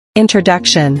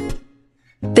Introduction.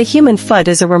 The human foot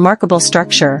is a remarkable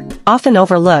structure, often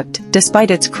overlooked,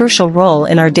 despite its crucial role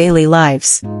in our daily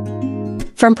lives.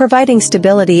 From providing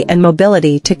stability and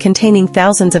mobility to containing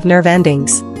thousands of nerve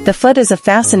endings, the foot is a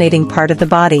fascinating part of the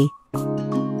body.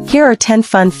 Here are 10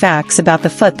 fun facts about the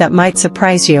foot that might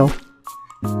surprise you.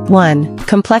 1.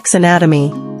 Complex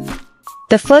anatomy.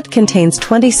 The foot contains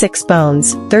 26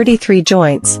 bones, 33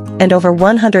 joints, and over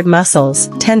 100 muscles,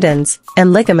 tendons,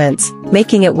 and ligaments,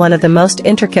 making it one of the most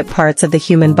intricate parts of the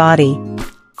human body.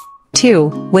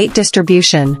 2. Weight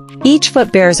distribution. Each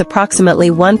foot bears approximately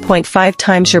 1.5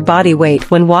 times your body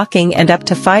weight when walking and up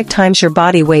to 5 times your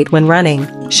body weight when running,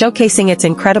 showcasing its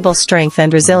incredible strength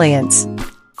and resilience.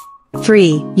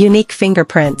 3. Unique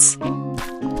fingerprints.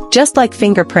 Just like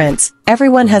fingerprints,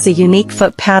 everyone has a unique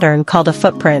foot pattern called a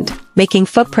footprint, making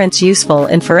footprints useful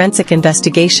in forensic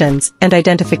investigations and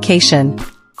identification.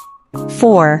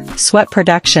 4. Sweat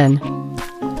production.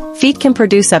 Feet can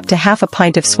produce up to half a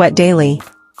pint of sweat daily.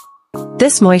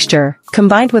 This moisture,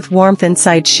 combined with warmth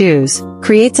inside shoes,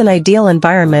 creates an ideal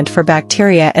environment for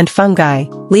bacteria and fungi,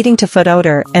 leading to foot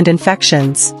odor and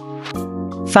infections.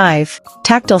 5.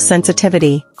 Tactile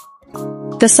sensitivity.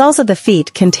 The soles of the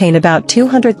feet contain about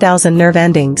 200,000 nerve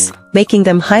endings, making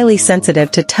them highly sensitive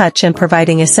to touch and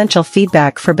providing essential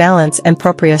feedback for balance and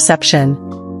proprioception.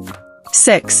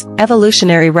 6.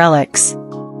 Evolutionary relics.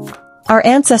 Our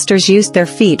ancestors used their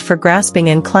feet for grasping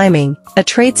and climbing, a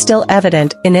trait still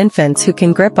evident in infants who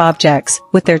can grip objects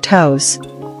with their toes.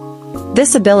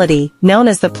 This ability, known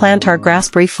as the plantar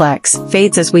grasp reflex,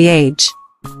 fades as we age.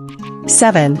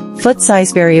 7. Foot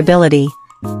size variability.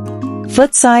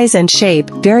 Foot size and shape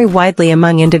vary widely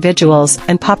among individuals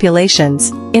and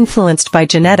populations, influenced by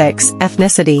genetics,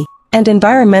 ethnicity, and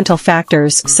environmental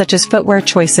factors such as footwear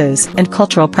choices and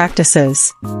cultural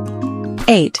practices.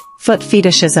 8. Foot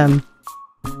fetishism.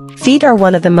 Feet are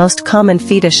one of the most common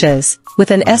fetishes,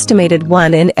 with an estimated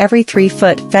 1 in every 3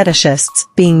 foot fetishists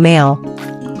being male.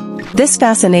 This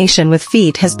fascination with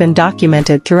feet has been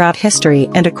documented throughout history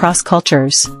and across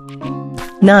cultures.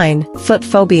 9. Foot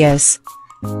phobias.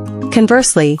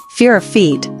 Conversely, fear of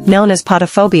feet, known as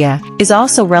podophobia, is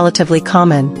also relatively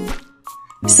common.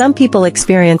 Some people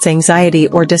experience anxiety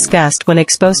or disgust when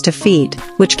exposed to feet,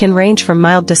 which can range from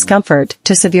mild discomfort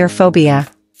to severe phobia.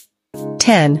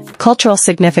 10. Cultural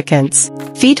significance.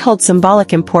 Feet hold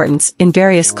symbolic importance in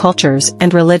various cultures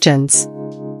and religions.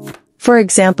 For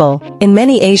example, in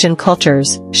many Asian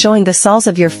cultures, showing the soles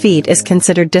of your feet is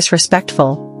considered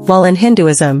disrespectful, while in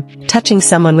Hinduism, touching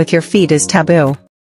someone with your feet is taboo.